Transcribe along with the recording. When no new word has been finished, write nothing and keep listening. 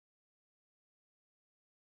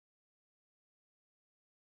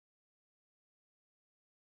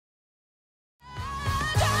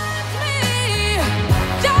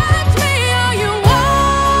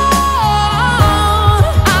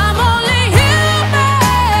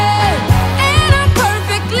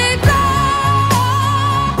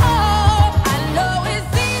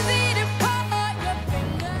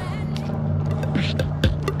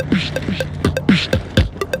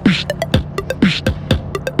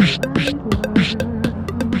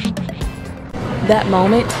that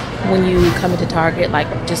moment when you come into Target, like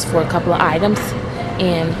just for a couple of items,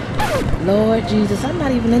 and Lord Jesus, I'm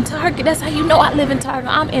not even in Target. That's how you know I live in Target.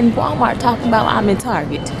 I'm in Walmart talking about I'm in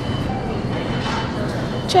Target.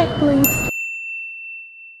 Check, please.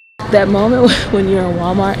 That moment when you're in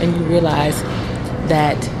Walmart and you realize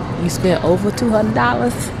that you spent over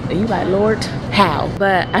 $200 and you like, Lord, how?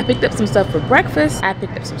 But I picked up some stuff for breakfast. I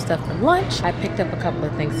picked up some stuff for lunch. I picked up a couple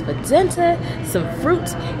of things for dinner, some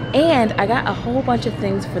fruits, and I got a whole bunch of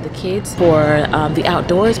things for the kids for the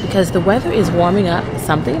outdoors because the weather is warming up,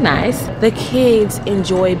 something nice. The kids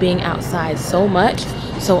enjoy being outside so much,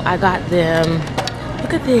 so I got them,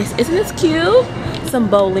 look at this, isn't this cute? Some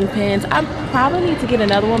bowling pins. I probably need to get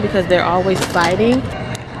another one because they're always fighting.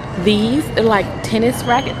 These are like tennis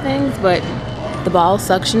racket things, but the ball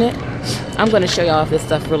suction it. I'm going to show y'all if this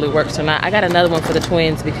stuff really works or not. I got another one for the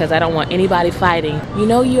twins because I don't want anybody fighting. You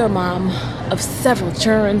know you're a mom of several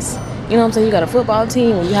children. You know what I'm saying? You got a football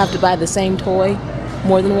team when you have to buy the same toy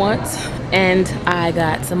more than once. And I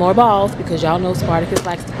got some more balls because y'all know Spartacus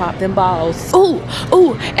likes to pop them balls. Ooh,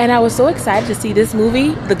 and I was so excited to see this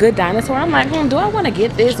movie, The Good Dinosaur. I'm like, do I want to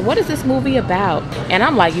get this? What is this movie about? And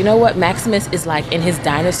I'm like, you know what? Maximus is like in his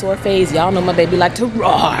dinosaur phase. Y'all know my baby like to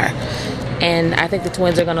roar. And I think the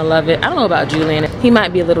twins are gonna love it. I don't know about Julian. He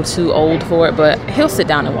might be a little too old for it, but he'll sit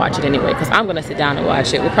down and watch it anyway because I'm gonna sit down and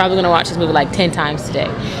watch it. We're probably gonna watch this movie like 10 times today.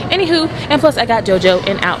 Anywho, and plus I got JoJo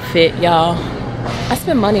an outfit, y'all. I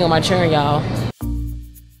spend money on my churn, y'all.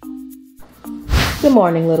 Good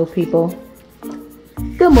morning, little people.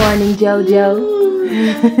 Good morning,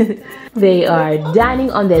 JoJo. They are dining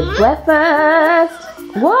on their breakfast.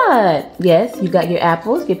 What? Yes, you got your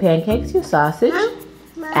apples, your pancakes, your sausage.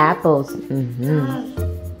 Apples.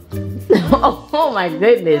 Oh my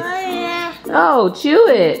goodness. Oh, chew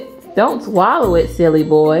it. Don't swallow it, silly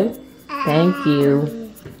boy. Thank you.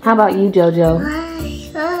 How about you, JoJo?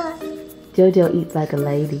 JoJo eats like a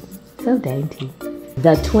lady. So dainty.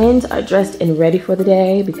 The twins are dressed and ready for the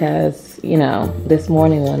day because, you know, this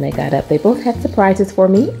morning when they got up, they both had surprises for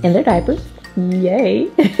me in their diapers. Yay.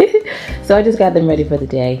 So I just got them ready for the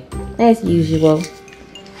day, as usual.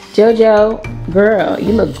 JoJo, girl,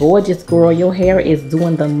 you look gorgeous, girl. Your hair is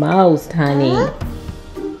doing the most, honey.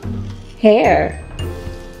 Hair.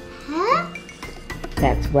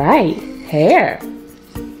 That's right. Hair.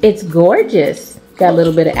 It's gorgeous. Got a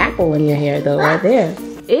little bit of apple in your hair though, right there.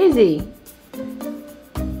 Izzy,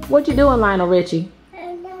 what you doing, Lionel Richie?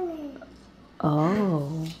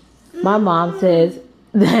 Oh, my mom says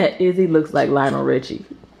that Izzy looks like Lionel Richie.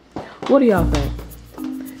 What do y'all think?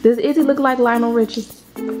 Does Izzy look like Lionel Richie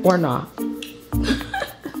or not?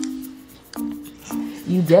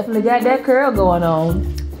 You definitely got that curl going on.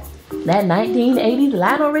 That 1980s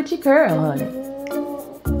Lionel Richie curl, honey.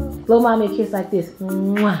 Blow mommy a kiss like this.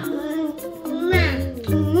 Mwah.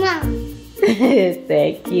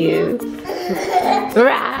 Thank you.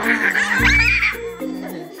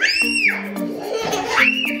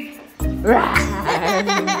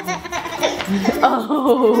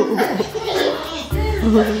 Oh.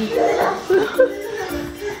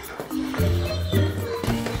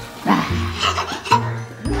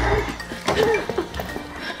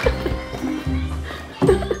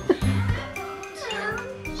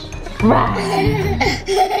 I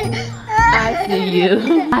see you.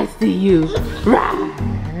 I see you.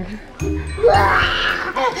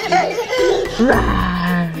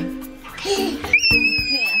 Can't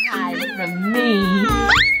hide from me,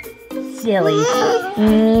 silly.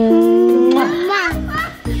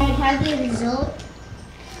 Have the result?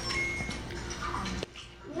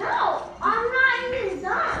 No, I'm not in the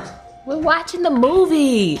zone. We're watching the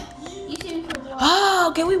movie. You seem to watch.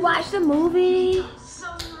 Oh, can we watch the movie?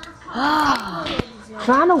 Oh,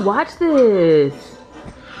 trying to watch this.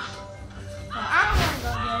 I want to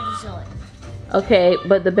go to the zone. Okay,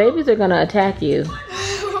 but the babies are gonna attack you.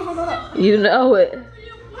 You know it.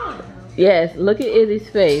 Yes, look at Izzy's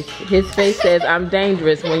face. His face says, I'm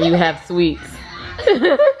dangerous when you have sweets.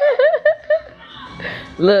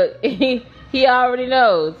 Look, he already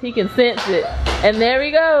knows. He can sense it. And there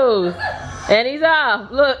he goes. And he's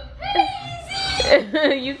off. Look.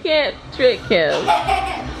 You can't trick him.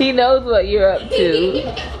 He knows what you're up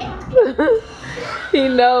to. He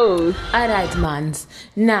knows. Alright, mans.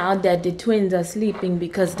 Now that the twins are sleeping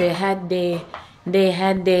because they had their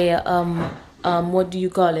what do you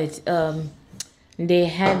call it? They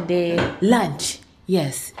had their lunch.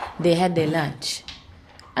 Yes, they had their lunch.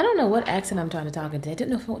 I don't know what accent I'm trying to talk into. I don't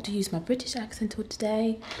know if I want to use my British accent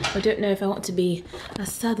today. I don't know if I want to be a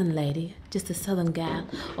southern lady, just a southern gal.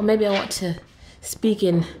 Or maybe I want to speak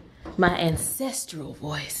in my ancestral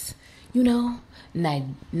voice. You know,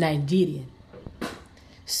 Nigerian.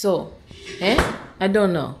 So, I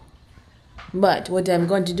don't know. But what I'm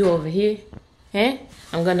going to do over here,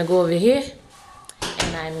 I'm going to go over here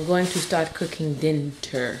and I'm going to start cooking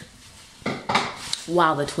dinner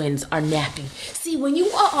while the twins are napping. See, when you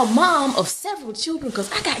are a mom of several children,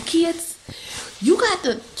 because I got kids, you got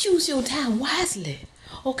to choose your time wisely.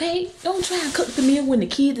 Okay? Don't try and cook the meal when the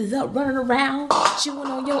kid is up running around, chewing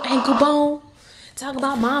on your ankle bone. Talk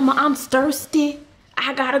about, mama, I'm thirsty.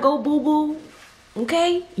 I gotta go boo-boo.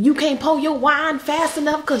 Okay? You can't pour your wine fast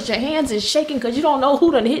enough because your hands is shaking because you don't know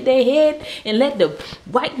who done hit their head and let the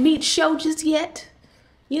white meat show just yet.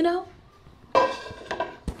 You know?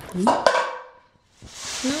 No.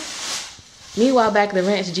 Meanwhile, back at the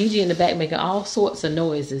ranch, Gigi in the back making all sorts of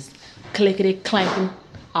noises. Clickety, clanking,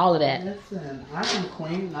 all of that. Listen, I can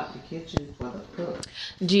clean up the kitchen for the cook.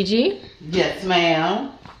 Gigi? Yes,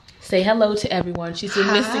 ma'am. Say hello to everyone. She's been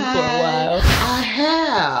missing for a while. I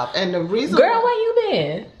have. And the reason... Girl, where you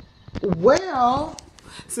been? Well,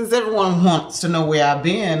 since everyone wants to know where I've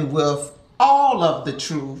been with all of the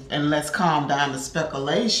truth, and let's calm down the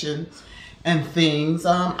speculation and things,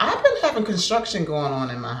 I've been having construction going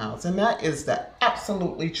on in my house, and that is the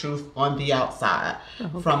absolutely truth on the outside.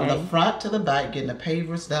 Okay. From the front to the back, getting the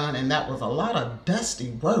pavers done, and that was a lot of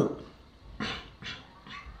dusty work.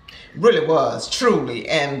 Really was, truly.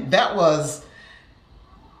 And that was,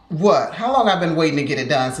 what? How long I've been waiting to get it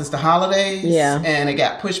done? Since the holidays? Yeah. And it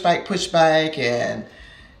got pushed back, and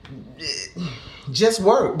just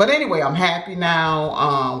work. But anyway, I'm happy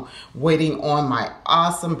now. Waiting on my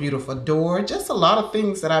awesome, beautiful door. Just a lot of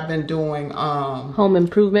things that I've been doing. Home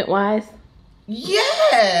improvement wise?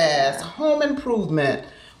 Yes. Home improvement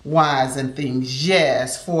wise and things.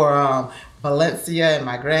 Yes. For Valencia and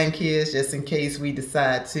my grandkids, just in case we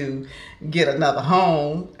decide to get another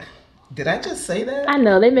home. Did I just say that? I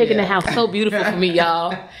know, they making the house so beautiful for me,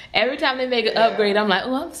 y'all. Every time they make an upgrade, I'm like,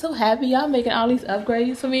 oh, I'm so happy y'all making all these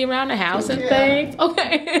upgrades for me around the house and things.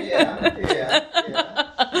 Okay. Yeah.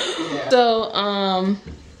 So,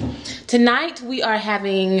 tonight we are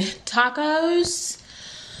having tacos.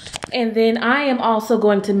 And then I am also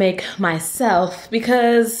going to make myself,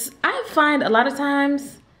 because I find a lot of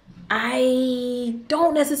times I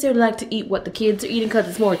don't necessarily like to eat what the kids are eating because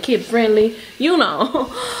it's more kid friendly, you know.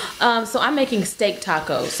 So I'm making steak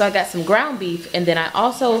tacos. So I got some ground beef, and then I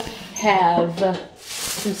also have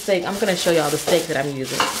some steak. I'm gonna show y'all the steak that I'm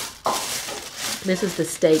using. This is the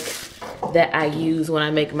steak that I use when I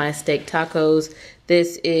make my steak tacos.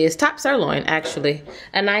 This is top sirloin, actually.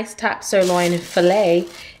 A nice top sirloin filet.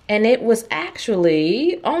 And it was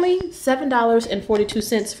actually only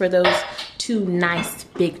 $7.42 for those 2 nice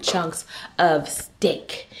big chunks of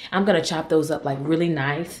steak. I'm gonna chop those up like really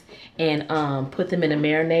nice and put them in a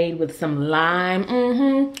marinade with some lime.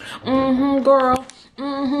 Girl.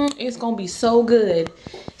 It's gonna be so good.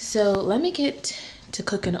 So let me get to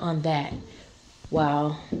cooking on that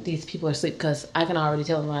while these people are asleep, because I can already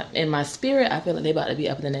tell in my spirit, I feel like they about to be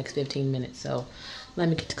up in the next 15 minutes. So let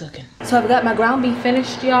me get to cooking. So I've got my ground beef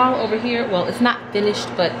finished, y'all, over here. Well, it's not finished,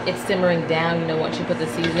 but it's simmering down. You know, once you put the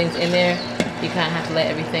seasonings in there, you kind of have to let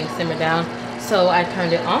everything simmer down. So I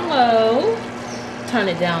turned it on low, turn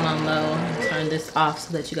it down on low, and turn this off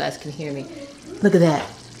so that you guys can hear me. Look at that.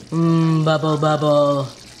 Bubble, bubble,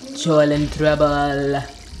 choilin' trouble. I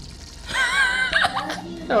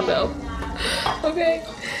don't know. Okay.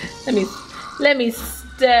 Let me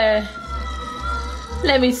stir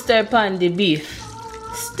upon the beef.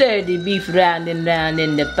 Stir the beef round and round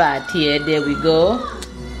in the pot here. There we go.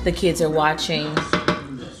 The kids are watching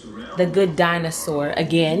The Good Dinosaur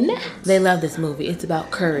again. They love this movie. It's about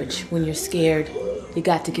courage. When you're scared, you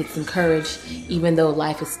got to get some courage. Even though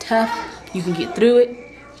life is tough, you can get through it.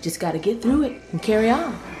 You just got to get through it and carry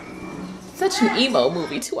on. Such an emo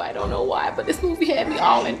movie too. I don't know why, but this movie had me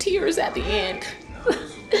all in tears at the end.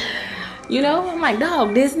 You know, I'm like,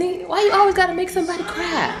 dog, Disney, why you always gotta make somebody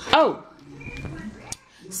cry? Oh,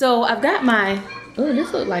 so I've got my, oh,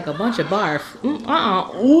 this looks like a bunch of barf.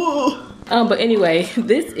 But anyway,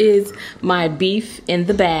 this is my beef in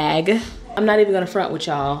the bag. I'm not even gonna front with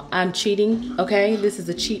y'all. I'm cheating, okay? This is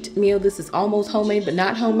a cheat meal. This is almost homemade, but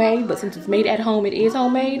not homemade. But since it's made at home, it is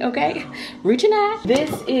homemade, okay? Reaching out. This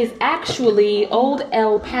is actually Old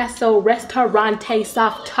El Paso Restaurante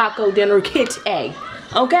Soft Taco Dinner Kit A,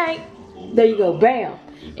 okay? There you go, bam.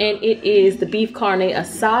 And it is the beef carne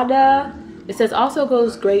asada. It says also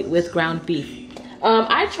goes great with ground beef.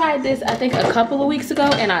 I tried this, I think, a couple of weeks ago,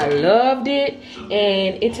 and I loved it.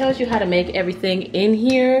 And it tells you how to make everything in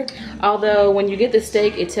here. Although when you get the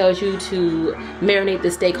steak, it tells you to marinate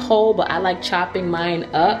the steak whole, but I like chopping mine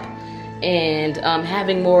up and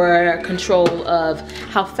having more control of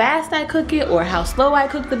how fast I cook it or how slow I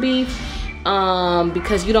cook the beef,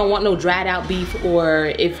 because you don't want no dried out beef,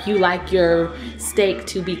 or if you like your steak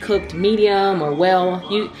to be cooked medium or well,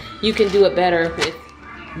 you can do it better with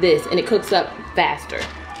this, and it cooks up faster.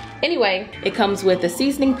 Anyway, it comes with a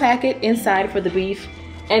seasoning packet inside for the beef,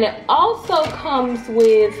 and it also comes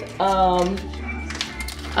with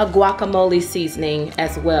a guacamole seasoning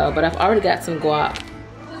as well, but I've already got some guac,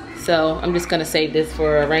 so I'm just gonna save this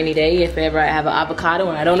for a rainy day if ever I have an avocado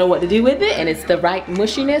and I don't know what to do with it and it's the right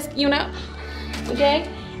mushiness, you know. Okay,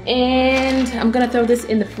 and I'm gonna throw this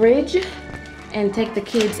in the fridge and take the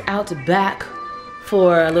kids out back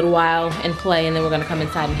for a little while and play, and then we're gonna come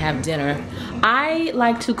inside and have dinner. I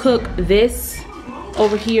like to cook this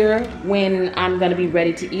over here when I'm gonna be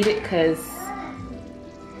ready to eat it, because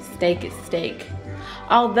steak is steak.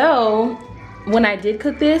 Although, when I did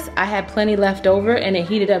cook this, I had plenty left over and it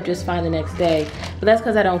heated up just fine the next day. But that's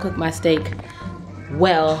because I don't cook my steak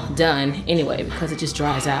well done anyway, because it just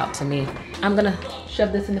dries out to me. I'm gonna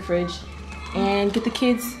shove this in the fridge and get the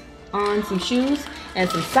kids on some shoes and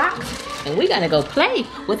some socks, and we gotta go play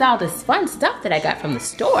with all this fun stuff that I got from the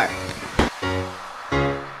store.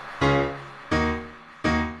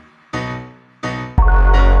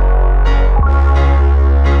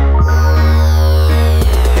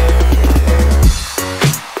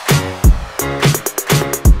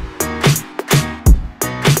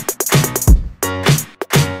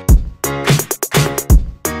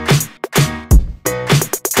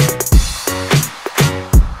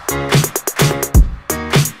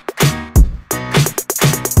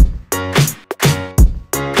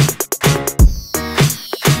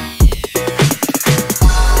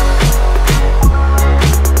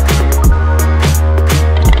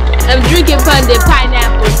 The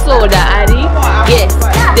pineapple soda, Adi. Yes,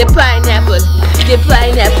 the pineapple.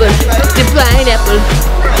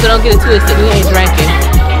 So don't get it twisted, we ain't drinking.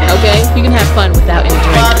 Okay? You can have fun without any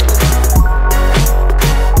drink.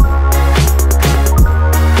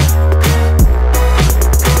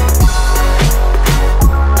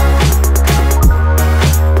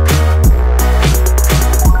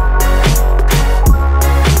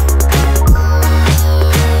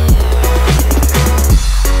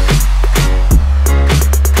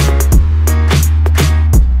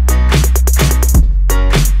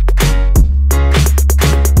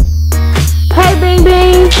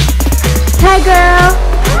 Hey girl,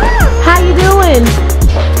 how you doing?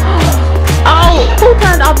 Oh, who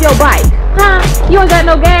turned off your bike? Huh? You ain't got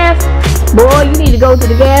no gas? Boy, you need to go to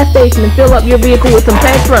the gas station and fill up your vehicle with some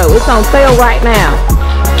petrol. It's on sale right now.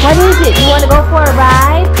 What is it? You want to go for a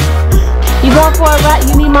ride? You going for a ride?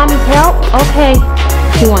 You need mommy's help? Okay.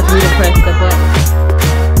 She wants me to press the button.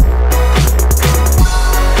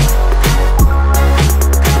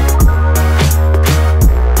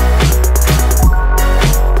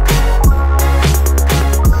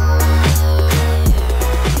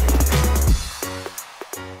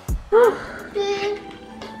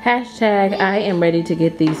 Hashtag I am ready to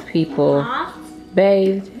get these people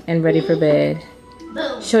bathed and ready for bed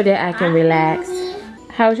so that I can relax.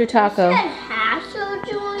 How's your taco?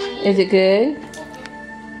 Is it good?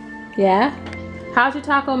 Yeah? How's your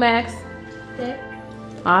taco, Max? Good.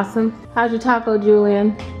 Awesome. How's your taco,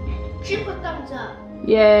 Julian? Triple thumbs up.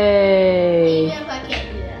 Yay. Even if I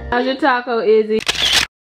can't do that. How's your taco, Izzy?